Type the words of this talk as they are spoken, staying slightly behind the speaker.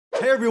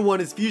Hey everyone,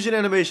 it's Fusion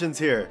Animations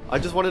here. I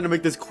just wanted to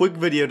make this quick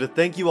video to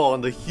thank you all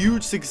on the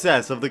huge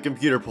success of the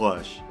computer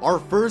plush. Our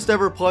first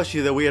ever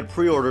plushie that we had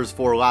pre-orders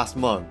for last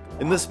month.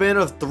 In the span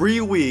of 3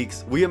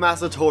 weeks, we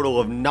amassed a total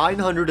of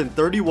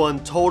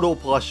 931 total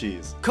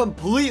plushies.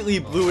 Completely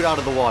blew it out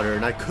of the water,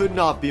 and I could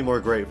not be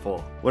more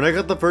grateful. When I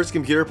got the first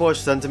computer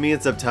plush sent to me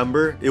in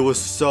September, it was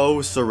so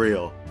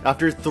surreal.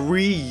 After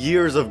 3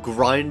 years of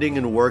grinding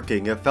and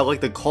working, it felt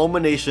like the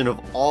culmination of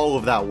all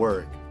of that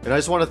work. And I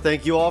just want to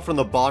thank you all from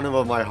the bottom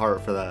of my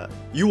heart for that.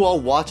 You all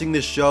watching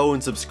this show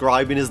and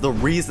subscribing is the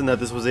reason that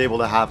this was able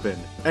to happen.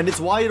 And it's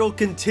why it'll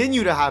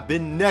continue to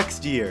happen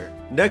next year.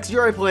 Next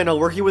year I plan on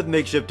working with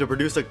Makeshift to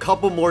produce a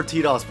couple more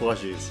TDOS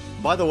plushies.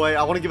 By the way,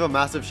 I want to give a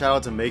massive shout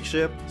out to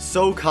Makeshift.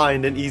 So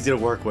kind and easy to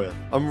work with.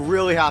 I'm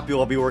really happy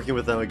I'll be working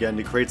with them again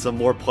to create some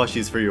more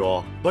plushies for you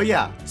all. But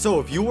yeah, so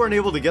if you weren't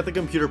able to get the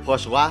computer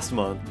plush last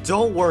month,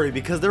 don't worry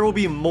because there will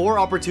be more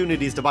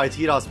opportunities to buy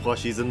TDOS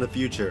plushies in the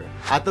future.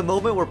 At the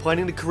moment, we're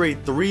planning to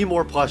create 3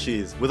 more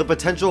plushies with a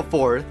potential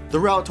 4th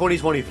throughout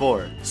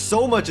 2024.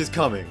 So much is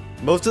coming.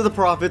 Most of the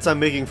profits I'm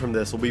making from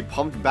this will be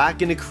pumped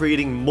back into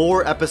creating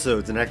more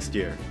episodes next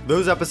year.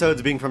 Those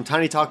episodes being from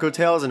Tiny Taco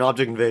Tales and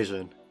Object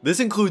Invasion. This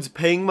includes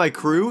paying my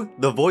crew,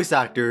 the voice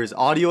actors,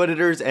 audio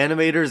editors,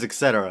 animators,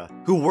 etc.,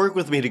 who work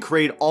with me to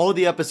create all of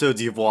the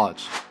episodes you've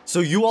watched.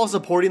 So you all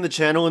supporting the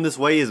channel in this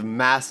way is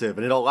massive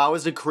and it'll allow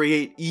us to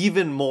create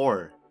even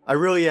more. I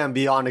really am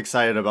beyond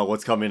excited about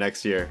what's coming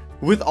next year.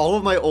 With all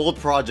of my old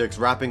projects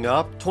wrapping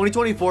up,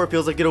 2024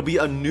 feels like it'll be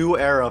a new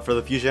era for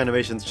the Fusion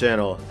Animations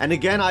channel. And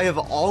again, I have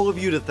all of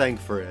you to thank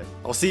for it.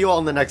 I'll see you all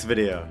in the next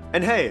video.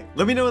 And hey,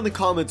 let me know in the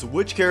comments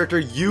which character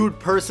you'd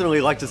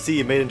personally like to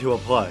see made into a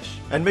plush.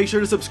 And make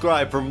sure to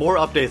subscribe for more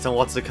updates on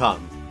what's to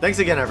come. Thanks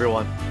again,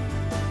 everyone.